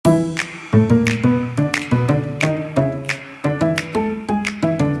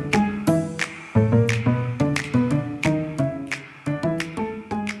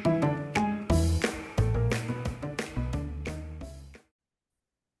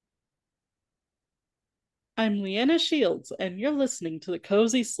I'm Leanna Shields, and you're listening to The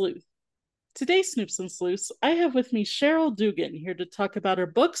Cozy Sleuth. Today, Snoops and Sleuths, I have with me Cheryl Dougan here to talk about her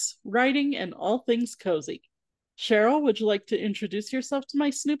books, writing, and all things cozy. Cheryl, would you like to introduce yourself to my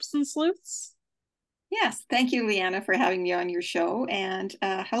Snoops and Sleuths? Yes, thank you, Leanna, for having me on your show. And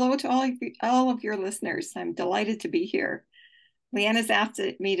hello to all of your listeners. I'm delighted to be here. Leanna's asked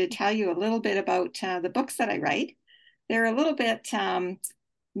me to tell you a little bit about the books that I write. They're a little bit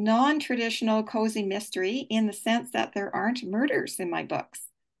non-traditional cozy mystery in the sense that there aren't murders in my books.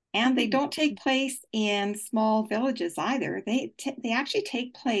 And they don't take place in small villages either. They actually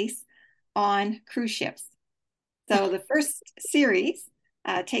take place on cruise ships. So the first series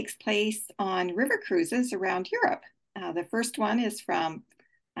takes place on river cruises around Europe. The first one is from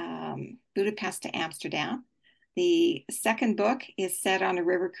Budapest to Amsterdam. The second book is set on a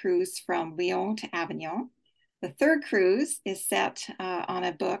river cruise from Lyon to Avignon. The third cruise is set on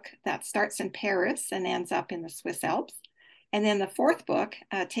a book that starts in Paris and ends up in the Swiss Alps. And then the fourth book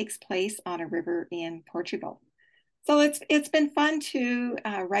takes place on a river in Portugal. So it's been fun to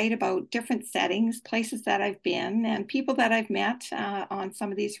write about different settings, places that I've been, and people that I've met on some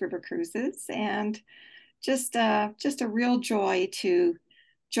of these river cruises, and just a real joy to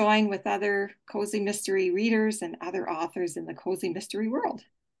join with other cozy mystery readers and other authors in the cozy mystery world.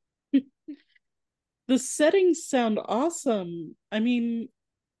 The settings sound awesome. I mean,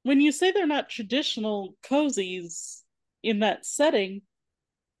 when you say they're not traditional cozies in that setting,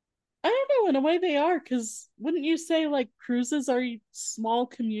 I don't know, in a way they are, because wouldn't you say like cruises are small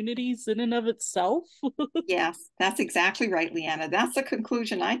communities in and of itself? Yes, that's exactly right, Leanna. That's the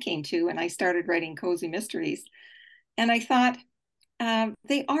conclusion I came to when I started writing cozy mysteries. And I thought,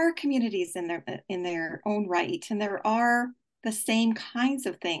 they are communities in their own right, and there are the same kinds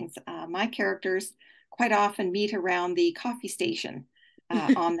of things. My characters quite often meet around the coffee station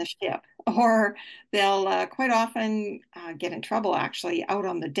on the ship, or they'll quite often get in trouble actually out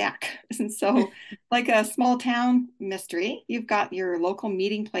on the deck. And so, like a small town mystery, you've got your local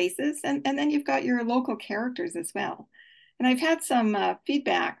meeting places, and then you've got your local characters as well. And I've had some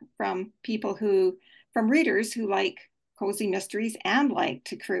feedback from from readers who like cozy mysteries and like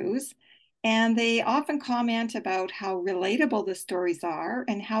to cruise. And they often comment about how relatable the stories are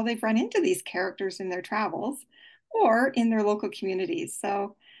and how they've run into these characters in their travels or in their local communities.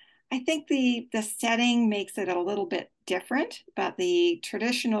 So I think the setting makes it a little bit different, but the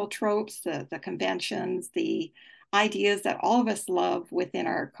traditional tropes, the conventions, the ideas that all of us love within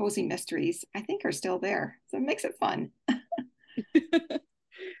our cozy mysteries, I think are still there. So it makes it fun.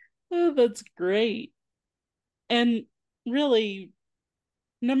 Oh, that's great. And really,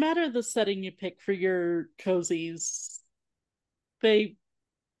 no matter the setting you pick for your cozies, they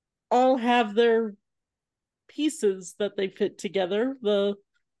all have their pieces that they fit together. The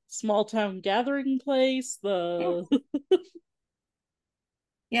small town gathering place, Yes, the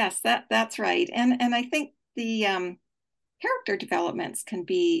yes, that's right. And I think the character developments can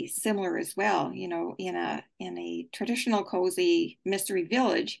be similar as well. You know, in a traditional cozy mystery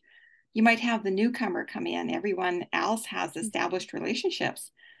village, you might have the newcomer come in. Everyone else has established relationships,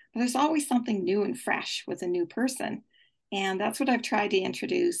 but there's always something new and fresh with a new person. And that's what I've tried to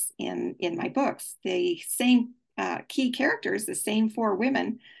introduce in my books. The same key characters, the same four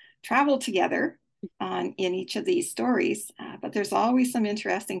women, travel together in each of these stories, but there's always some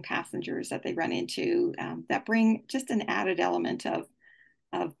interesting passengers that they run into that bring just an added element of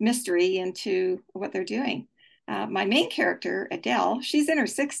mystery into what they're doing. My main character, Adele, she's in her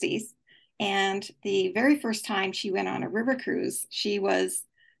 60s, and the very first time she went on a river cruise, she was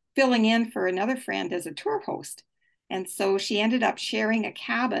filling in for another friend as a tour host. And so she ended up sharing a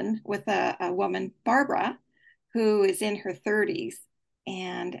cabin with a woman, Barbara, who is in her 30s.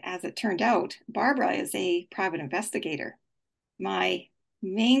 And as it turned out, Barbara is a private investigator. My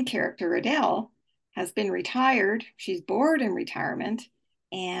main character, Adele, has been retired. She's bored in retirement,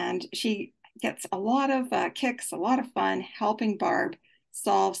 and she gets a lot of kicks, a lot of fun helping Barb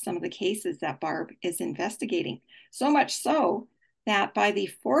solve some of the cases that Barb is investigating. So much so that by the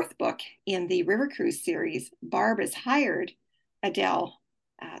fourth book in the River Cruise series, Barb has hired Adele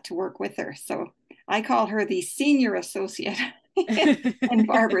to work with her. So I call her the senior associate in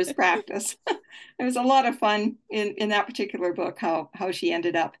Barbara's practice. It was a lot of fun in that particular book how she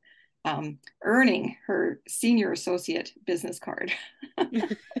ended up earning her senior associate business card.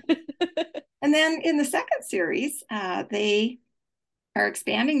 And then in the second series, they are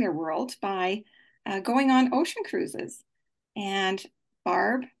expanding their world by going on ocean cruises. And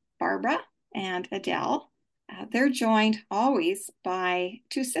Barb, Barbara, and Adele, they're joined always by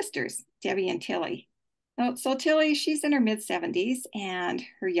two sisters, Debbie and Tilly. So Tilly, she's in her mid 70s, and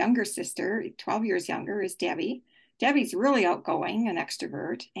her younger sister, 12 years younger, is Debbie. Debbie's really outgoing, an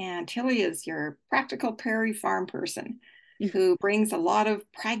extrovert, and Tilly is your practical prairie farm person who brings a lot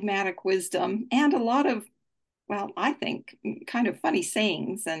of pragmatic wisdom and a lot of, well, I think, kind of funny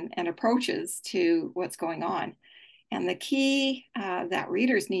sayings and approaches to what's going on. And the key that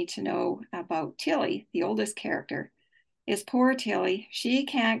readers need to know about Tilly, the oldest character, is poor Tilly. She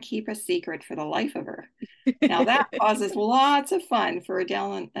can't keep a secret for the life of her. Now that causes lots of fun for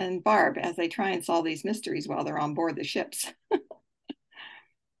Adele and Barb as they try and solve these mysteries while they're on board the ships.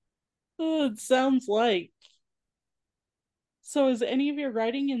 Oh, it sounds like. So, is any of your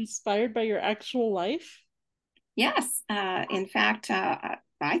writing inspired by your actual life? Yes, in fact, I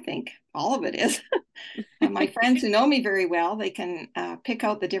think all of it is. My friends who know me very well, they can pick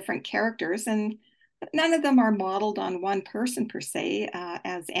out the different characters, and none of them are modeled on one person per se,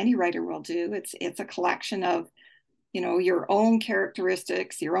 as any writer will do. It's a collection of your own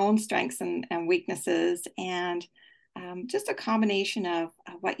characteristics, your own strengths and weaknesses, and just a combination of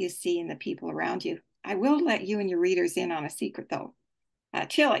what you see in the people around you. I will let you and your readers in on a secret, though.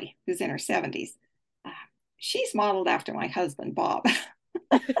 Tilly, who's in her 70s, uh, she's modeled after my husband, Bob,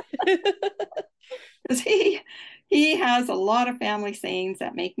 because he has a lot of family sayings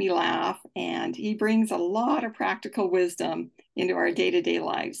that make me laugh, and he brings a lot of practical wisdom into our day-to-day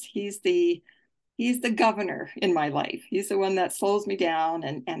lives. He's the governor in my life. He's the one that slows me down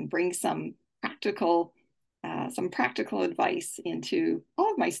and brings some practical advice into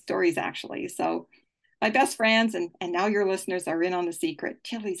all of my stories, actually. So my best friends and now your listeners are in on the secret.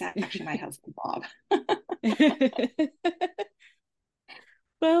 Tilly's actually my husband, Bob.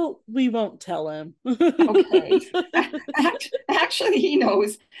 Well, we won't tell him. Okay. Actually, he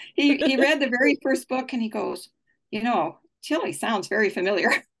knows. He read the very first book and he goes, Tilly sounds very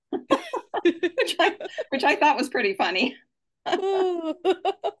familiar, which I thought was pretty funny.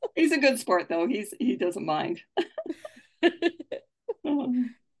 He's a good sport though. He doesn't mind.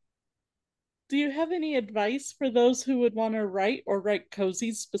 Do you have any advice for those who would want to write or write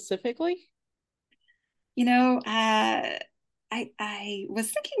cozies specifically? You know, I was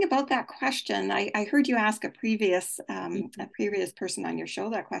thinking about that question. I heard you ask a previous person on your show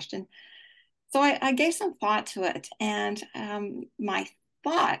that question. So I gave some thought to it, and my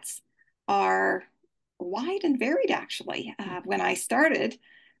thoughts are wide and varied, actually. When I started,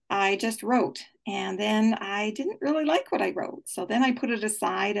 I just wrote, and then I didn't really like what I wrote. So then I put it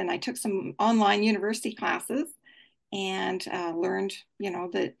aside and I took some online university classes and learned,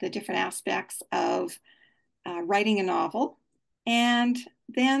 the different aspects of writing a novel. And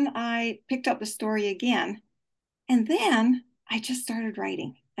then I picked up the story again. And then I just started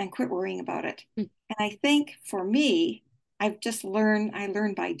writing and quit worrying about it. And I think for me, I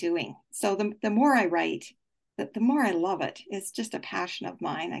learn by doing. So the more I write, the more I love it. It's just a passion of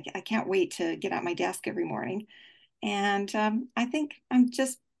mine. I can't wait to get at my desk every morning. And I think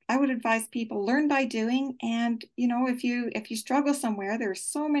I would advise people learn by doing. And, if you struggle somewhere, there's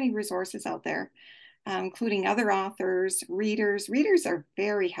so many resources out there, including other authors, readers. Readers are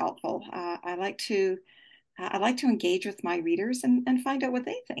very helpful. I like to engage with my readers and find out what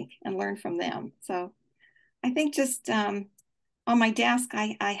they think and learn from them. So I think just on my desk,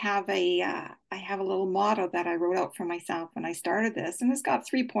 I have a little motto that I wrote out for myself when I started this, and it's got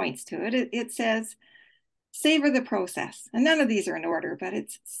 3 points to it. It says, savor the process. And none of these are in order, but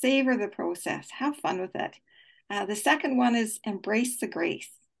it's savor the process. Have fun with it. The second one is embrace the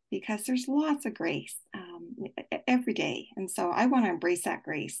grace, because there's lots of grace every day. And so I want to embrace that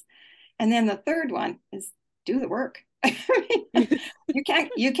grace. And then the third one is do the work.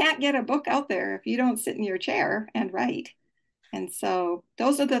 You can't get a book out there if you don't sit in your chair and write. And so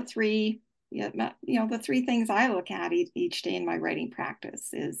those are the three things I look at each day in my writing practice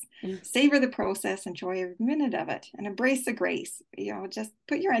is savor the process, enjoy every minute of it, and embrace the grace. Just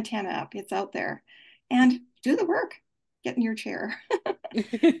put your antenna up, it's out there, and do the work. Get in your chair.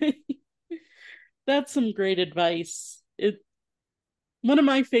 That's some great advice. One of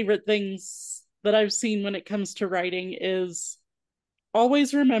my favorite things that I've seen when it comes to writing is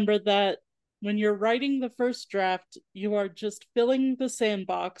always remember that when you're writing the first draft, you are just filling the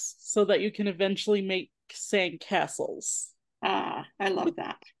sandbox so that you can eventually make sand castles. I love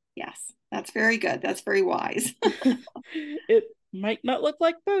that. Yes, that's very good. That's very wise. It might not look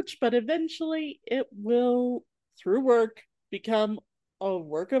like much, but eventually it will, through work, become a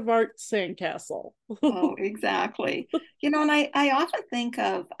work of art sandcastle. Oh, exactly. And I often think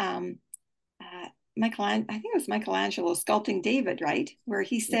of I think it was Michelangelo sculpting David, right? Where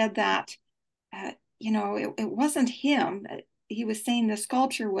he said that, it wasn't him. He was saying the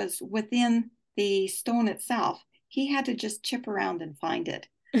sculpture was within the stone itself. He had to just chip around and find it.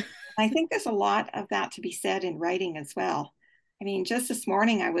 I think there's a lot of that to be said in writing as well. I mean, just this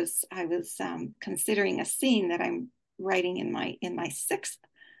morning I was considering a scene that I'm writing in my sixth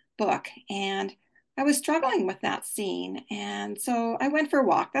book, and I was struggling with that scene, and so I went for a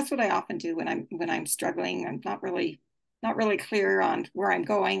walk. That's what I often do when I'm struggling. I'm not really clear on where I'm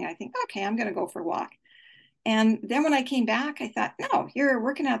going. I think, okay, I'm going to go for a walk. And then when I came back, I thought, no, you're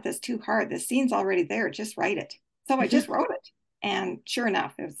working at this too hard. The scene's already there. Just write it. So I just wrote it. And sure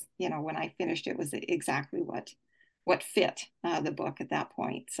enough, it was, when I finished, it was exactly what fit the book at that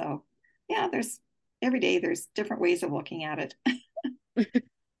point. So yeah, there's every day there's different ways of looking at it.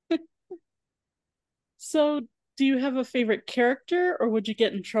 So, do you have a favorite character, or would you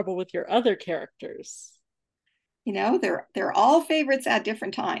get in trouble with your other characters? They're all favorites at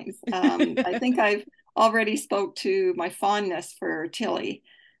different times. I think I've already spoke to my fondness for Tilly.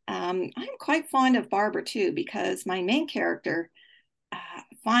 I'm quite fond of Barbara too, because my main character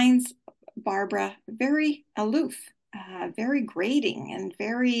finds Barbara very aloof, very grating, and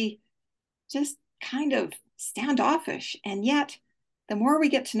very just kind of standoffish. And yet, the more we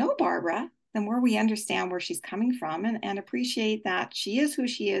get to know Barbara, the more we understand where she's coming from, and appreciate that she is who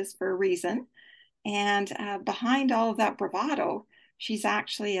she is for a reason. And behind all of that bravado, she's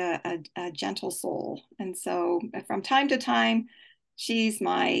actually a gentle soul. And so from time to time, she's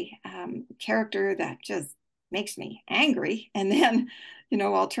my character that just makes me angry. And then,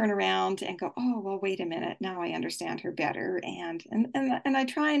 I'll turn around and go, oh, well, wait a minute. Now I understand her better. And I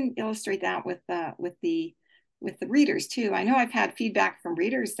try and illustrate that with the readers too. I know I've had feedback from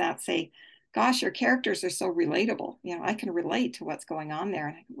readers that say, gosh, your characters are so relatable. I can relate to what's going on there.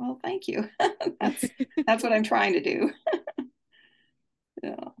 And I go, well, thank you. That's what I'm trying to do.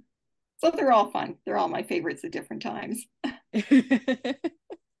 Yeah. So they're all fun. They're all my favorites at different times.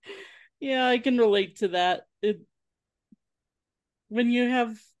 Yeah, I can relate to that. When you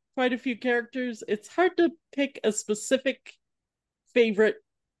have quite a few characters, it's hard to pick a specific favorite.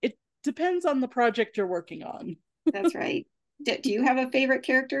 It depends on the project you're working on. That's right. Do you have a favorite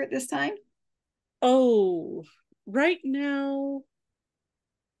character at this time? Oh, right now,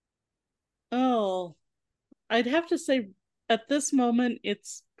 oh, I'd have to say at this moment,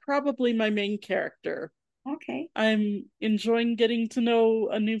 it's probably my main character. Okay. I'm enjoying getting to know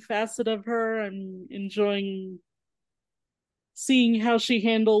a new facet of her. I'm enjoying seeing how she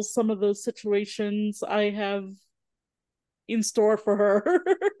handles some of those situations I have in store for her.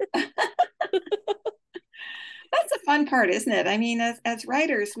 That's the fun part, isn't it? I mean, as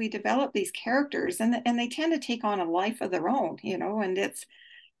writers, we develop these characters, and they tend to take on a life of their own, and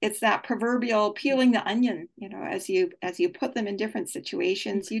it's that proverbial peeling the onion. As you put them in different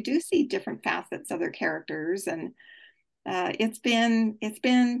situations, you do see different facets of their characters. And it's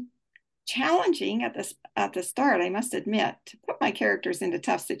been challenging at the start, I must admit, to put my characters into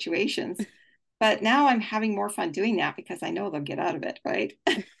tough situations. But now I'm having more fun doing that because I know they'll get out of it, right?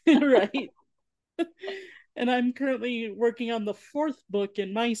 Right. And I'm currently working on the fourth book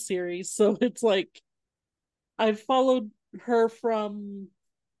in my series. So it's like I've followed her from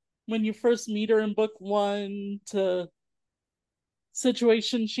when you first meet her in book one to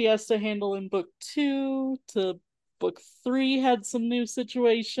situation she has to handle in book two to book three had some new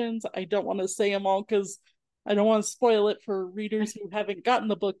situations. I don't want to say them all because I don't want to spoil it for readers who haven't gotten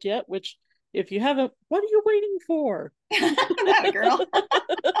the book yet, which if you haven't, what are you waiting for? That a girl.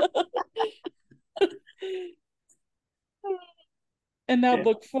 And now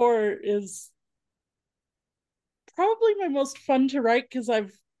book four is probably my most fun to write because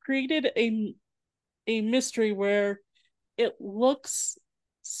I've created a mystery where it looks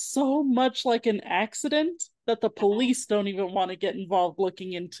so much like an accident that the police don't even want to get involved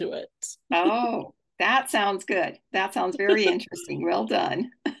looking into it. Oh, that sounds good. That sounds very interesting. Well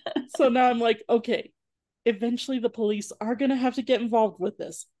done. So now I'm like, okay, eventually the police are going to have to get involved with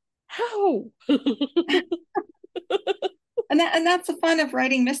this. How? And that's the fun of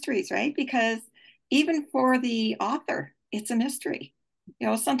writing mysteries, right? Because even for the author, it's a mystery.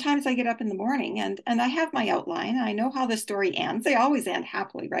 Sometimes I get up in the morning and I have my outline. I know how the story ends. They always end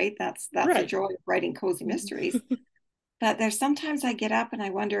happily, right? That's the Right. joy of writing cozy mysteries. But there's sometimes I get up and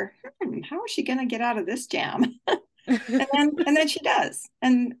I wonder, how is she going to get out of this jam? And then she does.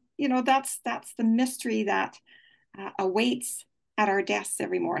 And that's the mystery that awaits at our desks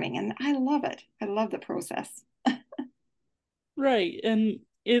every morning. And I love it. I love the process. Right. And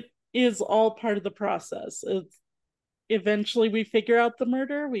it is all part of the process. It's eventually we figure out the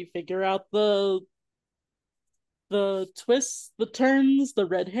murder, we figure out the twists, the turns, the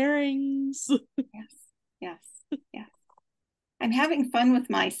red herrings. Yes, yes, yes. I'm having fun with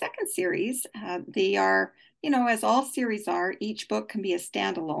my second series. They are, as all series are, each book can be a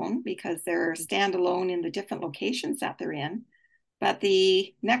standalone because they're standalone in the different locations that they're in. But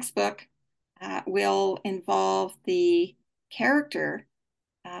the next book will involve the character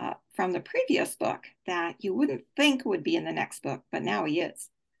from the previous book that you wouldn't think would be in the next book, but now he is.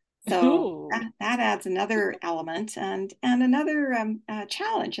 So Ooh. that adds another element and another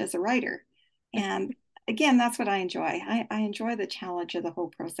challenge as a writer. And again, that's what I enjoy. I enjoy the challenge of the whole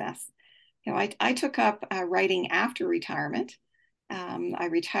process. I took up writing after retirement. I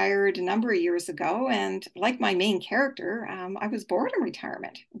retired a number of years ago, and like my main character, I was bored in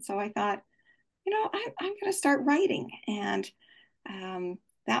retirement. And so I thought, I'm going to start writing. And um,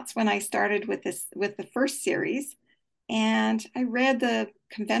 that's when I started with the first series. And I read the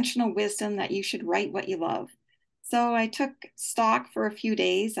conventional wisdom that you should write what you love. So I took stock for a few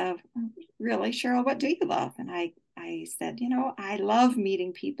days of, really, Cheryl, what do you love? And I said, I love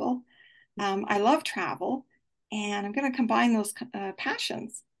meeting people. I love travel, and I'm going to combine those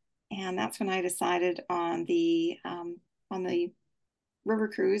passions. And that's when I decided on the river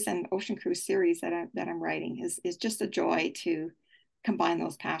cruise and ocean cruise series that I'm writing is just a joy to combine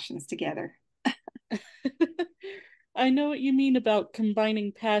those passions together. I know what you mean about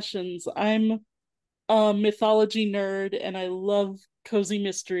combining passions. I'm a mythology nerd and I love cozy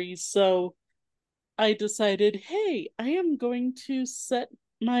mysteries. So I decided, hey, I am going to set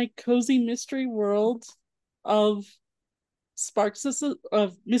my cozy mystery world of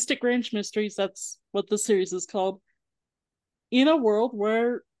of Mystic Ranch Mysteries, that's what the series is called, in a world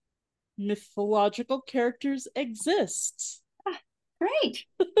where mythological characters exist. Ah, great.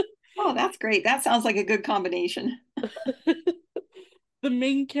 Oh, that's great. That sounds like a good combination. The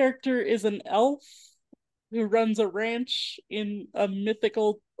main character is an elf who runs a ranch in a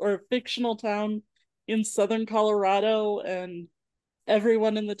mythical or fictional town in southern Colorado, and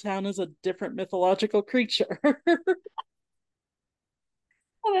everyone in the town is a different mythological creature.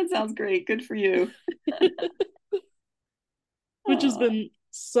 Oh, that sounds great. Good for you. Which has Oh, been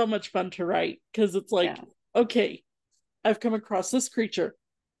so much fun to write because it's like, yeah. okay, I've come across this creature.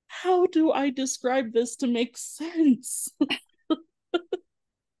 How do I describe this to make sense?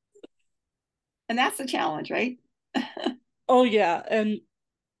 And that's the challenge, right? Oh yeah, and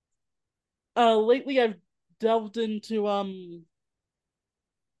lately I've delved into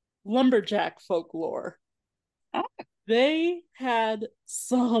lumberjack folklore. Oh, They had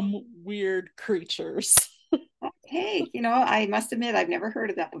some weird creatures. hey, I must admit I've never heard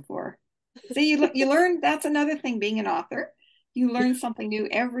of that before. See, you learn that's another thing being an author. You learn something new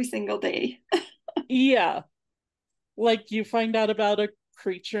every single day. Yeah, like you find out about a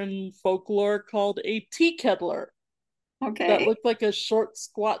creature in folklore called a tea kettler that Okay. looked like a short,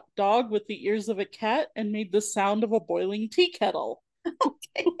 squat dog with the ears of a cat and made the sound of a boiling tea kettle.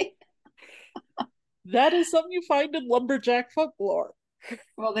 That is something you find in lumberjack folklore.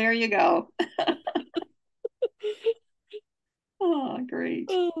 Well, there you go. Oh, great.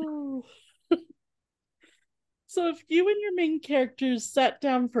 Oh. So, if you and your main characters sat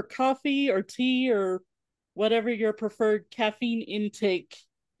down for coffee or tea or whatever your preferred caffeine intake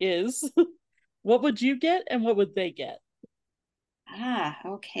is, what would you get and what would they get?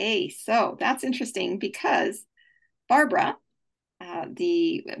 Okay. So that's interesting because Barbara,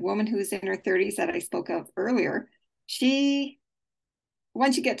 the woman who's in her 30s that I spoke of earlier, she,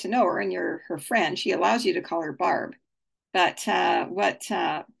 once you get to know her and you're her friend, she allows you to call her Barb. But what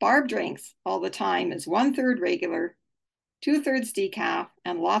Barb drinks all the time is one third regular, two-thirds decaf,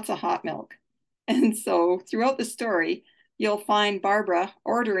 and lots of hot milk. And so throughout the story, you'll find Barbara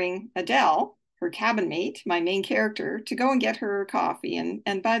ordering Adele, her cabin mate, my main character, to go and get her coffee.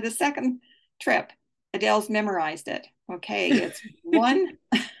 And by the second trip, Adele's memorized it. Okay, it's one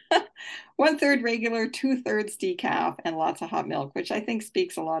third regular, two-thirds decaf, and lots of hot milk, which I think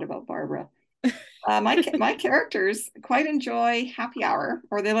speaks a lot about Barbara. My characters quite enjoy happy hour,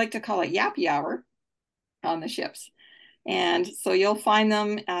 or they like to call it yappy hour on the ships. And so you'll find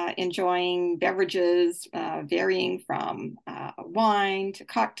them enjoying beverages varying from wine to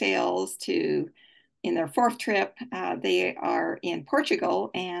cocktails to, in their fourth trip, they are in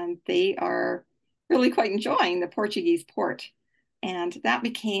Portugal and they are really quite enjoying the Portuguese port. And that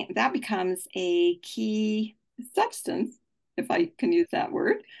becomes a key substance, if I can use that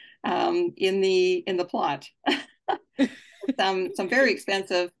word, in the plot. Some very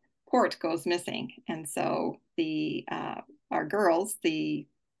expensive port goes missing, and so the our girls, the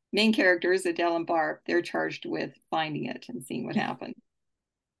main characters, Adele and Barb, they're charged with finding it and seeing what happened.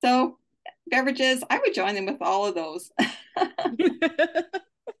 So beverages, I would join them with all of those.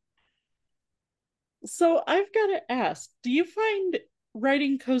 So I've got to ask, do you find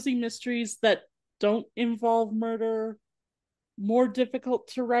writing cozy mysteries that don't involve murder more difficult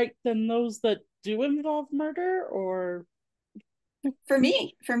to write than those that do involve murder, or For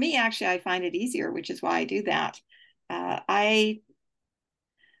me, actually, I find it easier, which is why I do that. I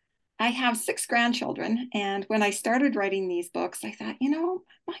have six grandchildren, and when I started writing these books, I thought,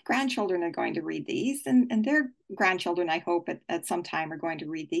 my grandchildren are going to read these, and their grandchildren, I hope, at some time are going to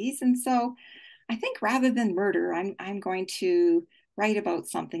read these. And so I think rather than murder, I'm going to write about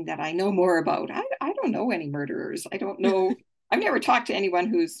something that I know more about. I don't know any murderers. I don't know. I've never talked to anyone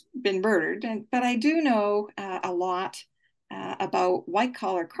who's been murdered, but I do know a lot about white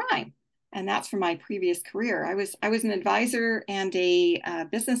collar crime, and that's from my previous career. I was an advisor and a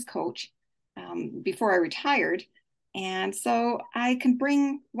business coach before I retired, and so I can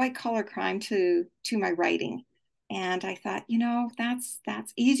bring white collar crime to my writing. And I thought,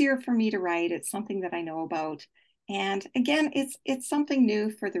 that's easier for me to write. It's something that I know about. And again, it's something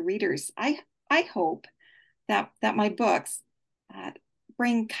new for the readers. I hope that my books uh,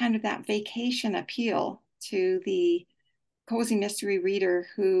 bring kind of that vacation appeal to the cozy mystery reader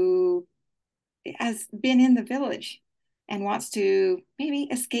who has been in the village and wants to maybe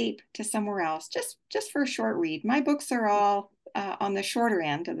escape to somewhere else just for a short read. My books are all on the shorter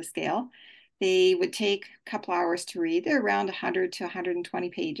end of the scale. They would take a couple hours to read. They're around 100 to 120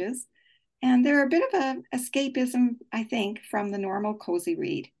 pages. And they're a bit of a escapism, I think, from the normal cozy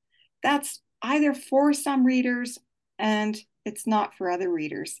read. That's either for some readers and it's not for other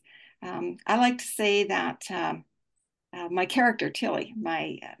readers. I like to say that my character Tilly,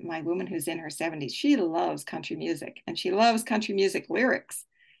 my woman who's in her 70s, she loves country music and she loves country music lyrics.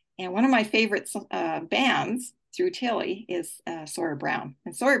 And one of my favorite bands through Tilly is Sawyer Brown.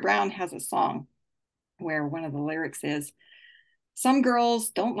 And Sawyer Brown has a song where one of the lyrics is, "Some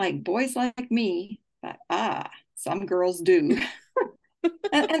girls don't like boys like me, but some girls do."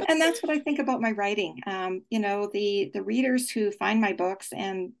 And that's what I think about my writing. The readers who find my books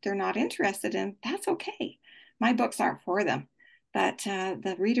and they're not interested in, that's okay. My books aren't for them. But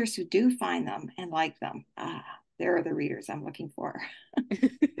the readers who do find them and like them, they're the readers I'm looking for.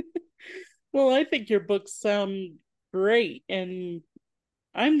 well, I think your books sound great, and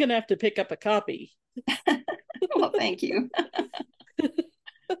I'm gonna have to pick up a copy. Well, thank you.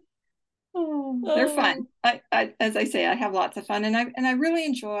 Oh, they're fun. Oh, As I say, I have lots of fun, and I really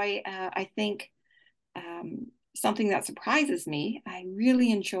enjoy. I think something that surprises me. I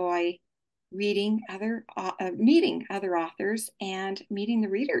really enjoy meeting other authors and meeting the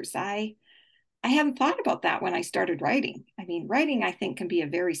readers. I hadn't thought about that when I started writing. I mean, writing, I think, can be a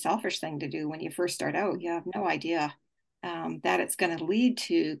very selfish thing to do when you first start out. You have no idea that it's going to lead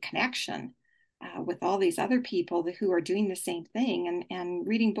to connection with all these other people who are doing the same thing and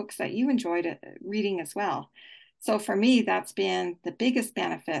reading books that you enjoyed reading as well. So for me, that's been the biggest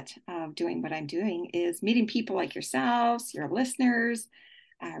benefit of doing what I'm doing is meeting people like yourselves, your listeners,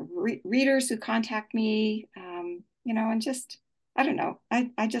 readers who contact me, and just I don't know.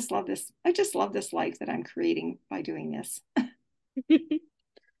 I just love this. I just love this life that I'm creating by doing this.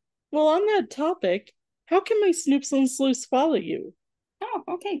 well, on that topic, how can my Snoops and Sleuths follow you? Oh,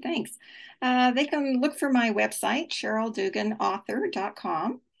 okay, thanks. They can look for my website,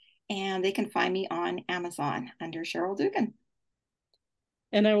 CherylDouganAuthor.com, and they can find me on Amazon under Cheryl Dougan.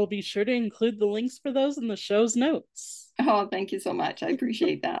 And I will be sure to include the links for those in the show's notes. Oh, thank you so much. I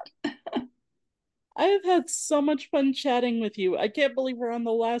appreciate that. I have had so much fun chatting with you. I can't believe we're on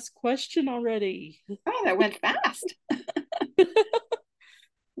the last question already. Oh, that went fast.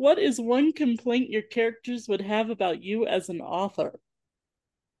 What is one complaint your characters would have about you as an author?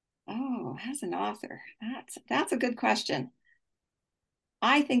 Oh, as an author, that's a good question.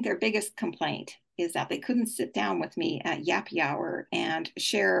 I think their biggest complaint is that they couldn't sit down with me at Yappy Hour and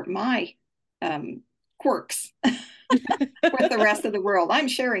share my um, quirks with the rest of the world. I'm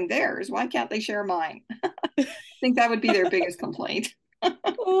sharing theirs. Why can't they share mine? I think that would be their biggest complaint.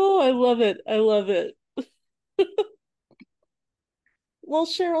 Oh, I love it. I love it. Well,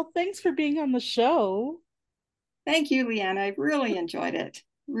 Cheryl, thanks for being on the show. Thank you, Leanna. I really enjoyed it.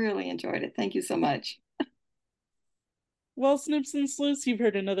 Really enjoyed it. Thank you so much. Well, Snips and Sleuths, you've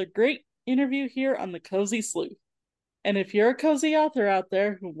heard another great interview here on the Cozy Sleuth. And if you're a cozy author out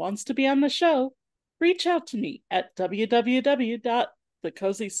there who wants to be on the show, reach out to me at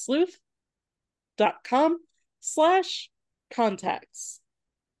www.thecozysleuththe.com/contacts.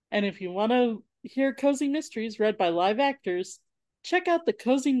 And if you want to hear cozy mysteries read by live actors, check out the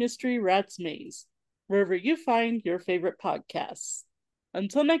Cozy Mystery Rat's Maze, wherever you find your favorite podcasts.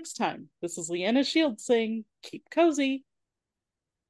 Until next time, this is Leanna Shields saying, keep cozy.